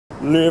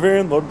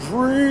Living the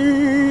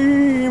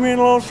dream in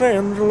Los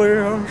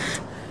Angeles.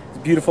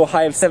 Beautiful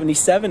high of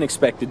 77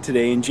 expected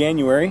today in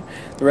January.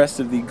 The rest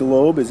of the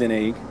globe is in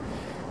a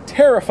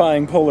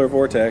terrifying polar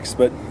vortex,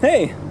 but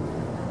hey,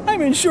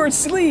 I'm in short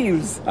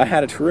sleeves. I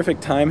had a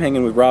terrific time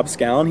hanging with Rob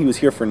Scallon. He was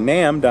here for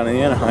NAMM down in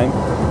Anaheim.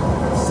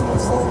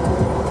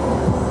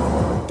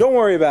 Don't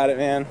worry about it,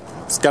 man.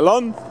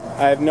 Scallon?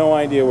 I have no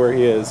idea where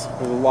he is.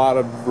 There's a lot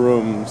of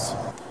rooms.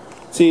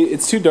 See,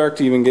 it's too dark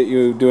to even get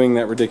you doing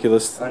that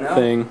ridiculous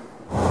thing.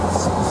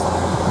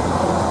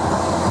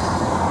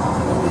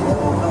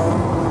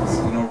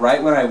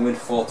 Right when I went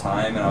full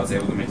time and I was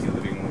able to make a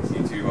living with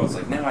YouTube, I was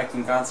like, now I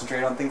can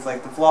concentrate on things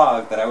like the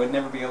vlog that I would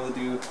never be able to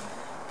do.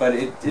 But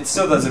it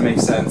still doesn't make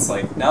sense.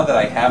 Like, now that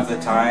I have the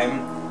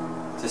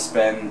time to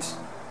spend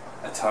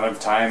a ton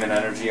of time and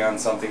energy on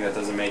something that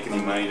doesn't make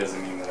any money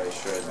doesn't mean that I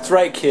should. That's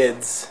right,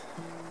 kids.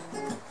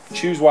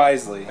 Choose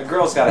wisely. A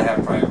girl's gotta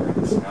have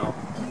priorities, you know?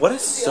 What a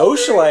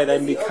socialite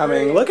I'm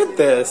becoming. Look at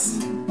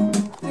this.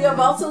 We have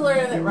also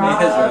learned that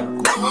Rob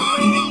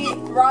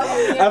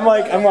I'm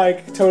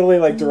like totally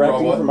like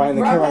directing from behind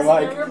the camera. I'm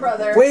like,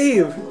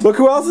 wave! Look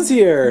who else is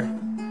here!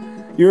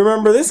 You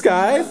remember this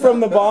guy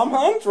from the bomb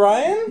hunt,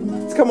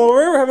 Ryan? Let's come over,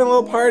 we're having a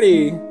little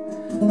party.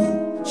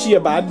 She a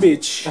bad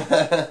bitch.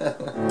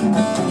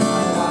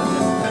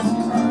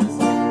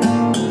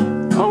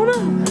 Oh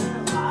no!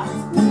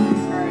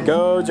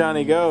 Go,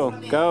 Johnny, go.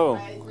 Go.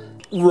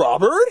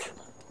 Robert?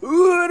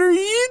 What are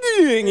you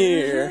doing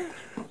here?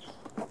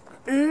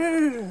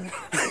 This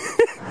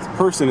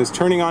person is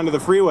turning onto the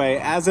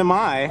freeway, as am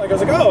I. Like, I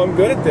was like, oh, I'm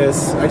good at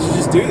this. I should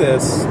just do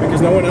this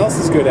because no one else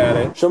is good at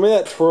it. Show me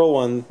that twirl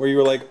one where you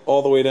were like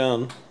all the way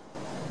down.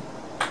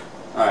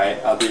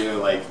 Alright, I'll do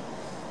like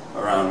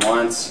around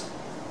once,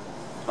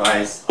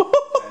 twice.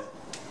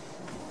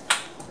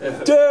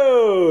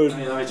 Dude!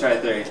 Let me try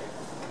 3.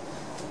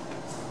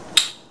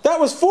 That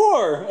was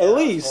 4, at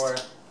least. 4.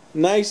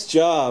 Nice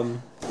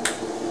job.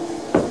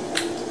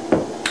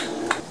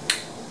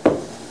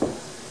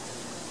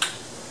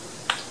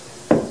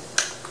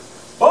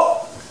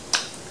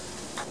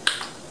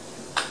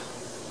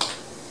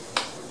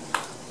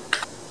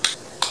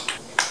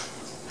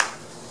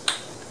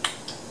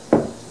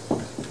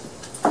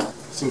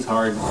 Seems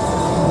hard.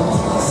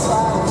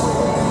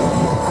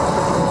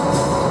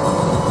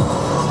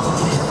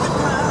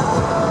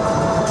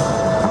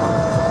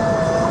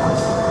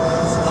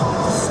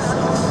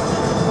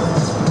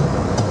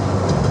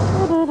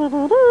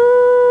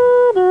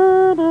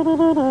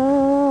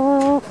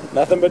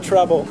 Nothing but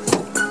trouble.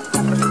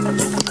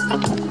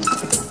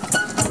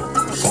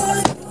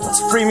 It's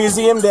free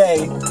museum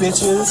day,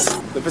 bitches.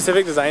 The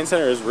Pacific Design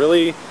Center is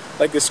really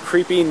like this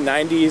creepy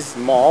 90s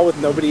mall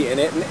with nobody in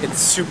it, and it's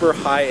super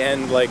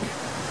high-end like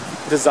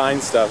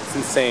design stuff. It's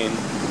insane.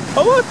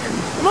 Oh look,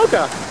 the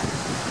MOCA.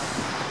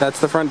 That's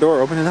the front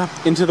door. Open it up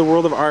into the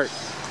world of art,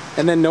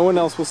 and then no one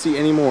else will see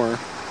any more.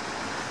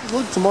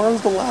 Look,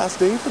 tomorrow's the last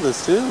day for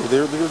this too.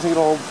 They're gonna take it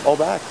all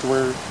back to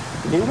where it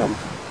came from.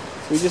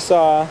 We just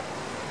saw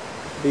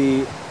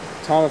the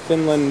Tom Of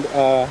Finland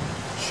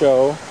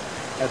show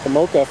at the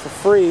MOCA for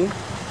free,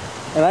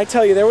 and I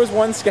tell you, there was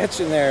one sketch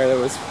in there that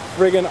was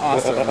friggin'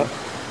 awesome,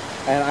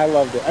 and I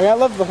loved it. I mean, I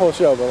loved the whole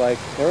show, but like,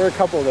 there were a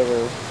couple that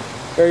were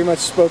very much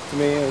spoke to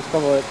me. There was a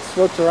couple that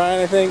spoke to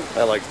Ryan, I think.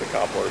 I liked the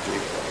cop orgy.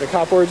 The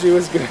cop orgy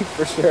was good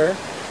for sure.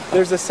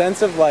 There's a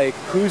sense of like,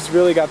 who's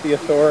really got the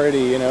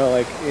authority, you know,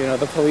 like, you know,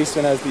 the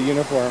policeman has the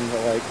uniform,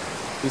 but like,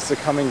 he's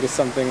succumbing to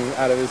something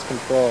out of his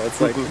control.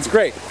 It's like, it's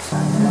great.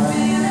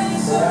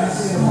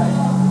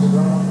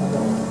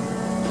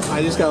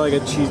 I just got like a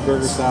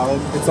cheeseburger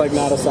salad. It's like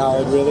not a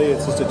salad really,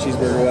 it's just a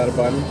cheeseburger without a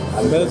bun.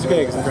 But it's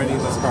okay because I'm trying to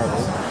eat less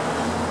carbs.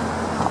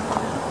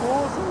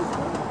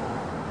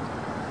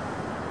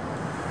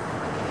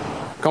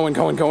 Going.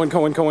 It's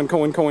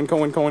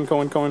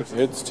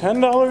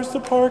 $10 to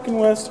park in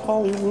West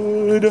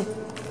Hollywood,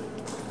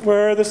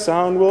 where the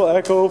sound will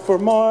echo for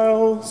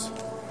miles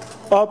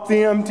up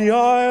the empty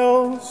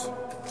aisles.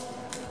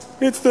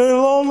 It's the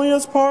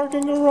loneliest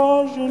parking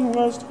garage in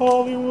West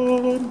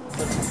Hollywood.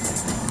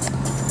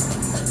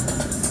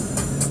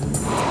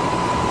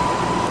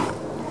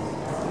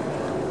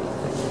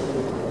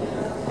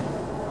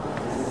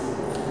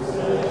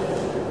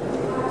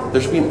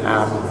 There should be an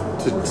app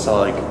to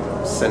like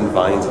send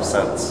vines of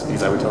scents,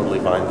 because I would totally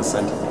find the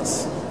scent of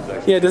this.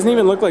 Yeah, it doesn't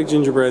even look like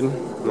gingerbread.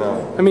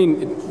 No. I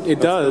mean, it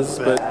does,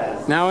 but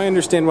now I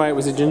understand why it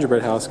was a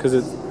gingerbread house, because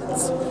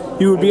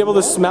you would be able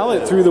to smell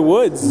it through the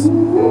woods.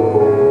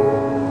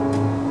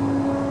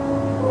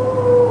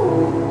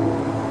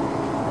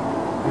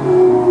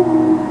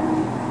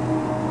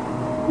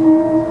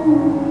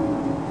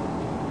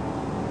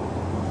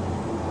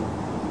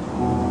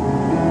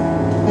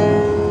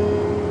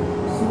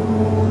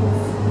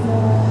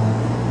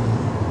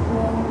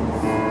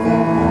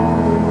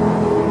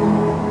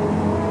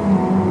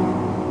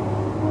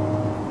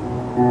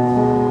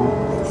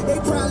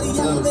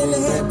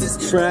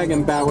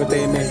 Bragging about what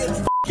they made.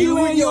 F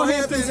you in your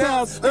Hamptons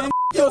house, and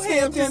your those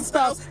Hampton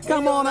spouts.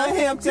 Come on, a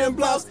Hampton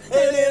blouse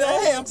and in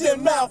a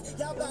Hampton mouth.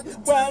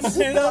 Wind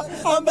it up,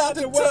 I'm about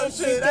to work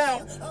shit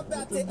out.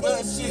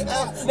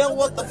 Now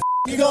what the f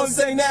you gonna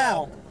say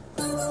now?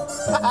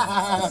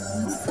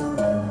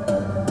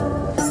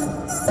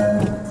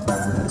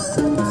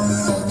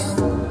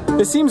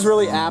 It seems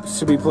really apt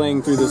to be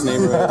playing through this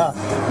neighborhood.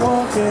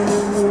 Walking in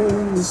the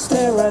room, we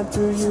stare right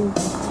through you,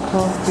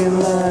 talking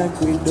like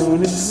we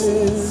don't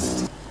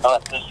exist. Oh,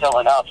 there's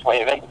someone else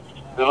waving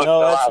who looks a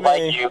lot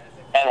like you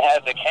and has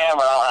a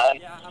camera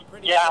on.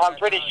 Yeah, I'm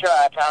pretty sure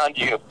I found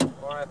you.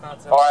 Or I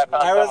found someone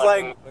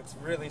who looks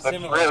really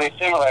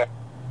similar.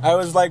 I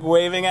was like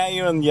waving at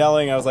you and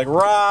yelling. I was like,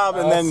 Rob,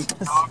 and then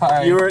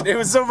you were. It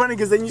was so funny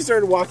because then you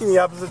started walking the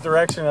opposite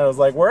direction. And I was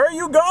like, where are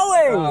you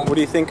going? What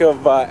do you think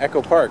of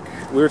Echo Park?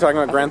 We were talking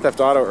about Grand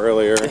Theft Auto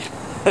earlier.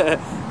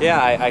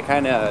 Yeah, I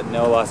kind of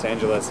know Los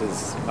Angeles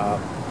is a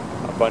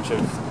bunch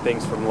of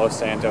things from Los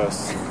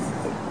Santos.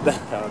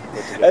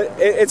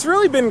 It's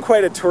really been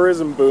quite a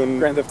tourism boon,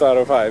 Grand Theft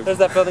Auto 5. There's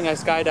that building I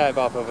skydive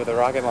off of with a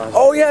rocket launcher.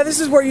 Oh yeah, this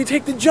is where you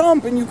take the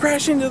jump and you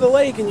crash into the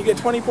lake and you get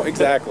 20 points.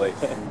 Exactly.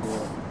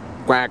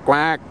 Quack,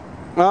 quack.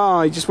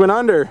 Oh, he just went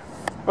under.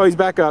 Oh, he's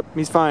back up.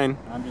 He's fine.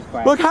 I'm just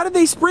quack. Look, how did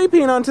they spray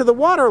paint onto the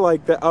water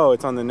like that? Oh,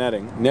 it's on the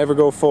netting. Never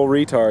go full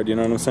retard, you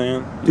know what I'm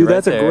saying? Dude, right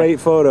that's there. a great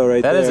photo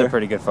right there. That is a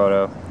pretty good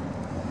photo.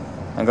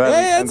 I'm glad,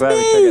 hey, I'm glad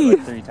we took it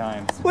like 3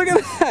 times. Look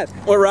at that!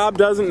 What Rob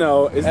doesn't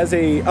know is, as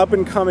a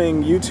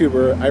up-and-coming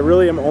YouTuber, I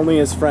really am only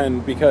his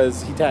friend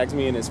because he tags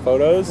me in his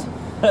photos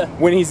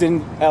when he's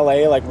in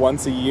LA like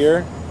once a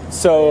year.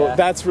 So yeah,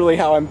 that's really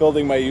how I'm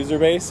building my user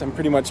base. I'm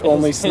pretty much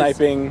only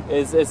sniping.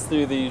 It's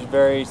through the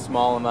very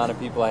small amount of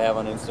people I have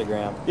on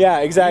Instagram. Yeah,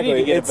 exactly. You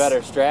need to get a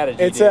better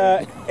strategy.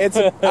 I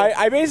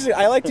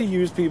like to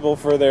use people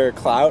for their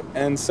clout,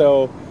 and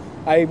so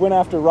I went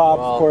after Rob,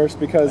 of course,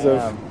 because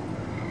of.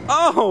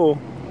 Oh,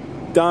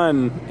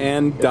 done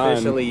and done.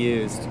 Officially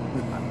used.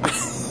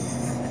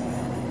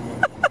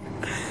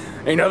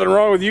 Ain't nothing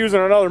wrong with using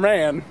another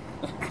man.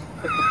 All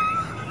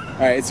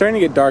right, it's starting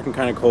to get dark and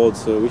kind of cold,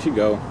 so we should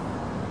go.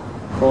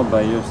 Cold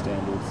by your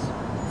standards.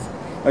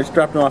 I just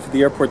dropped him off at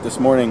the airport this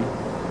morning.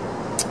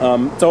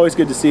 It's always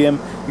good to see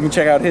him. You can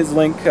check out his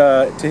link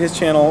to his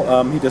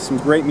channel. He does some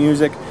great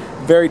music.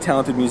 Very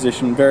talented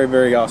musician. Very,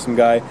 very awesome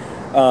guy.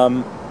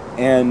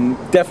 And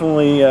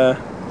definitely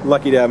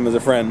lucky to have him as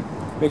a friend.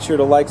 Make sure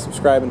to like,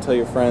 subscribe, and tell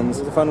your friends.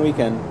 It was a fun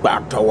weekend.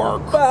 Back to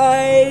work.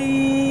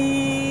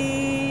 Bye!